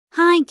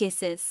Hi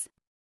kisses.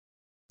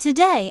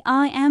 Today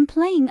I am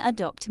playing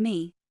Adopt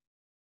Me.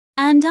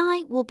 And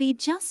I will be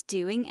just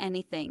doing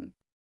anything.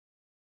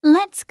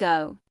 Let's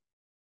go.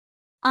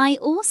 I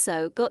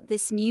also got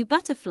this new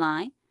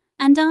butterfly,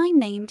 and I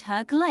named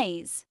her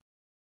Glaze.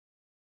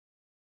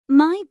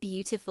 My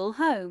beautiful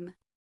home.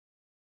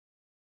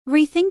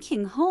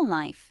 Rethinking whole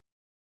life.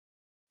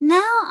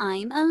 Now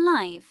I'm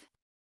alive.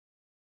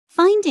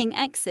 Finding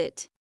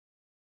exit.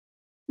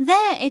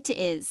 There it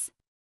is.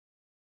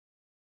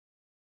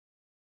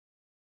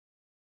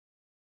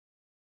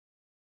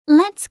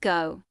 Let's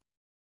go.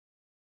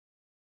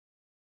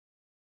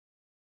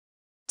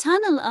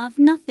 Tunnel of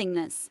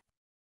nothingness.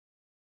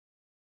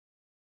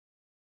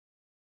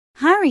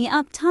 Hurry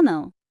up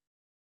tunnel.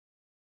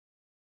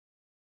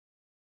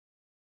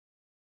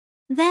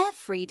 Their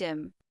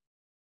freedom.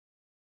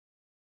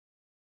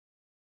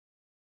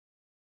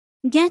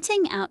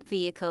 Getting out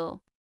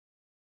vehicle.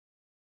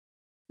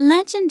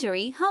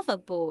 Legendary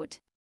hoverboard.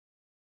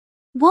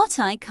 What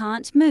I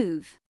can't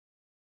move.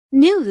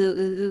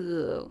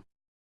 New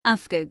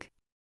Afgug.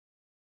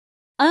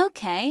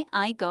 Okay,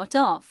 I got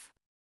off.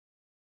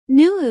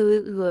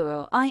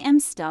 New I am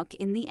stuck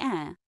in the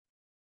air.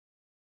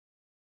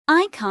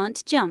 I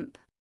can't jump.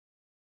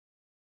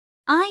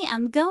 I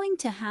am going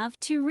to have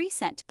to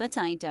reset, but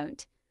I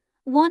don't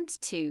want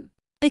to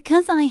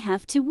because I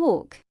have to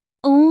walk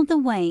all the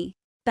way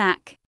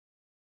back.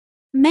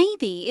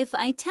 Maybe if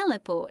I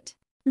teleport,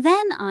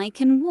 then I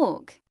can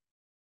walk.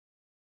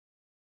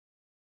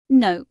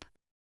 Nope.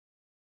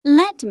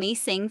 Let me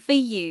sing for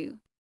you.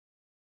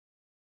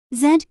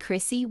 Zed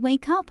Chrissy,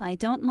 wake up. I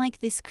don't like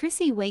this.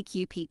 Chrissy, wake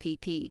you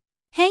ppp.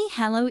 Hey,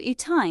 hello,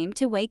 it's time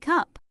to wake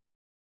up.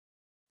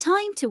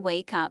 Time to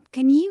wake up.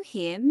 Can you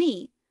hear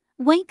me?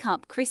 Wake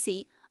up,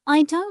 Chrissy.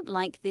 I don't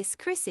like this,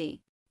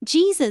 Chrissy.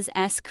 Jesus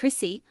S.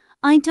 Chrissy,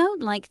 I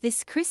don't like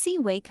this, Chrissy.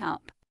 Wake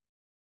up.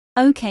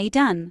 Okay,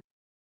 done.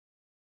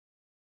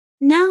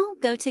 Now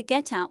go to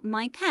get out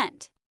my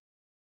pet.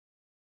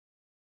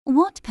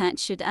 What pet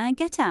should I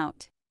get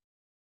out?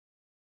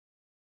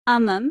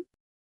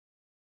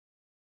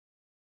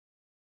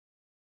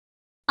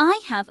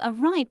 I have a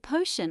ride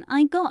potion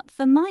I got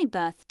for my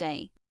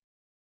birthday.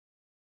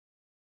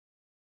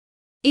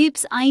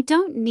 Oops, I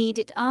don't need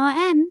it,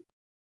 RN.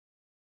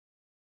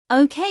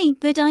 Okay,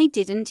 but I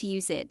didn't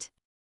use it.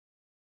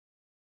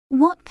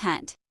 What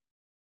pet?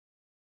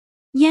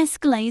 Yes,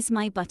 Glaze,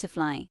 my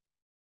butterfly.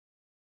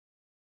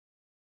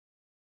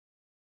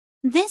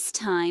 This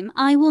time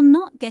I will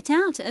not get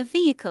out a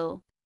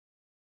vehicle.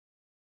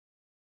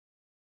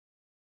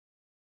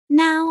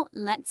 Now,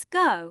 let's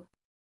go.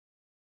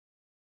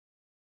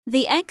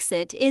 The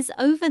exit is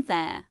over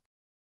there.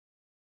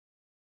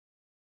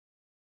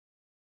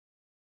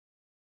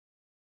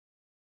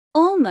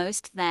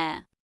 Almost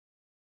there.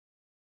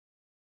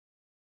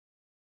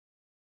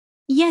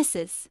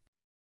 Yeses.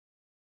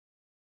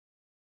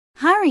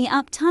 Hurry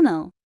up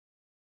tunnel.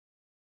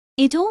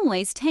 It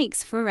always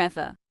takes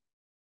forever.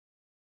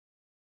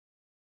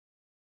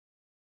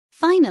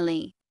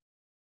 Finally.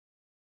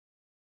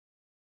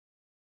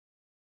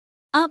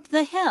 Up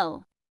the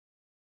hill.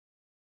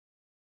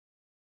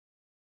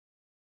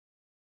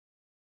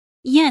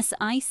 Yes,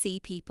 I see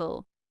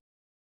people.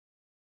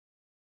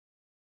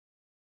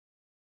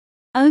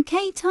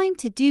 Okay, time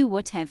to do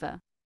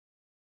whatever.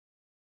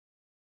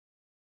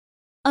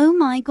 Oh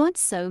my god,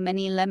 so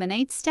many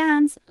lemonade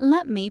stands.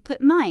 Let me put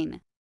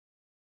mine.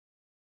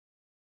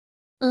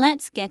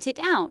 Let's get it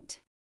out.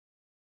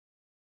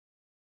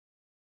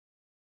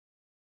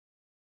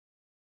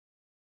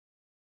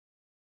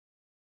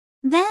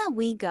 There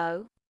we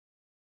go.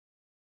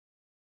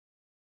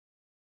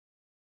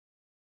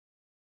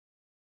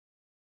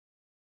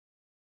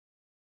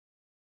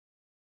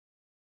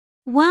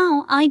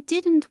 Wow, I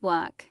didn't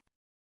work.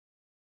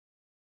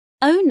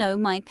 Oh no,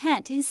 my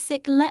pet is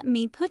sick. Let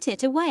me put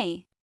it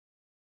away.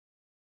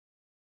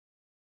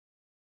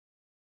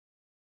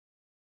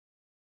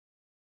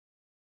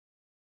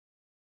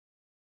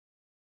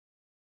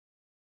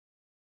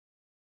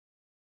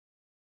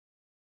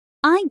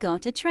 I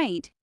got a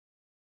trade.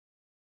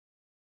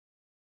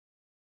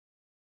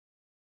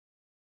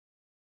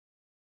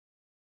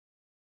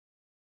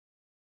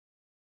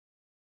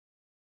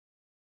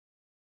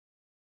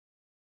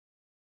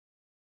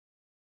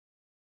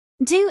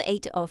 Do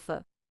 8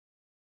 offer.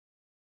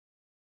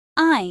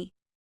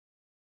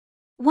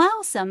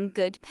 Wow, some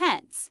good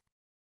pets.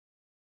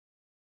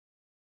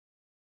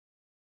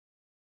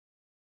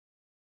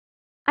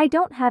 I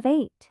don't have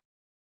 8.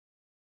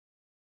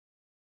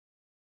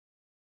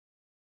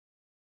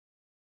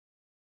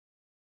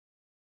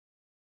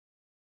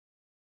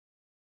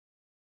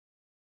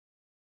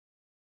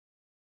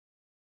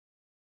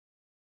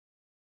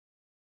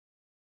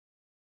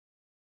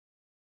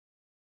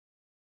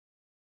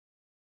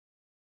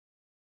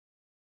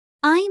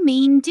 I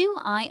mean, do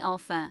I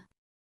offer?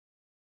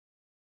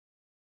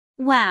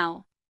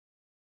 Wow.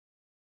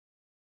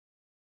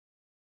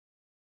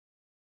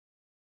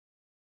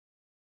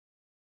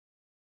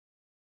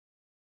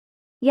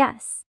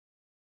 Yes.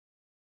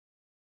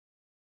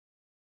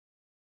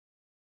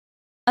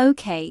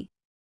 Okay.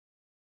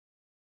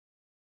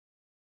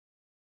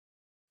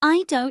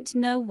 I don't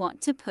know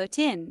what to put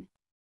in.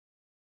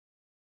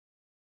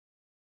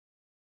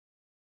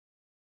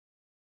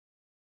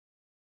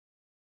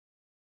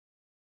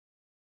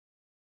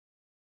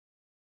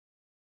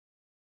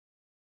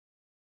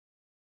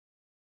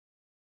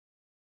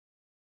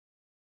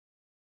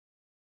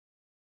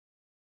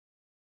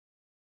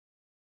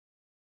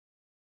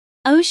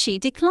 Oh, she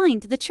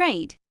declined the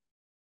trade.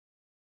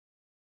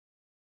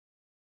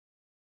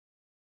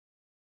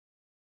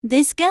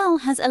 This girl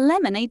has a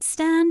lemonade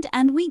stand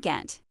and we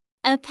get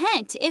a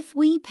pet if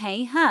we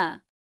pay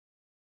her.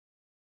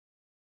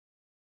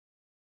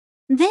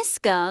 This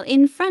girl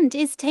in front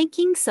is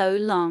taking so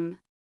long.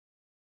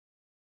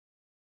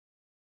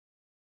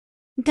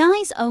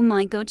 Guys, oh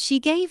my god, she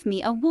gave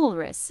me a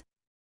walrus.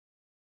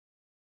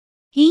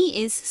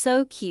 He is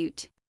so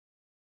cute.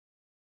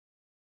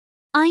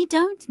 I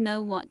don't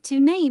know what to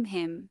name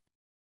him.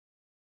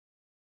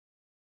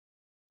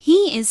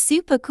 He is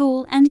super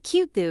cool and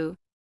cute though.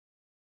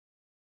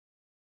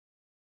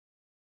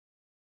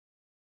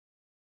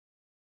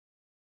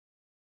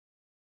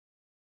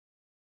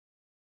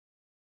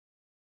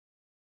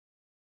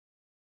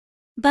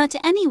 But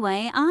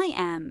anyway, I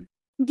am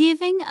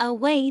giving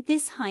away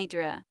this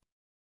Hydra.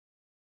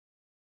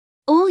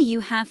 All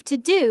you have to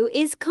do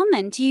is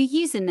comment your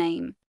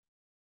username.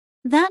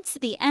 That's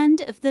the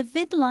end of the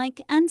vid.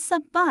 Like and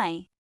sub.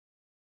 Bye.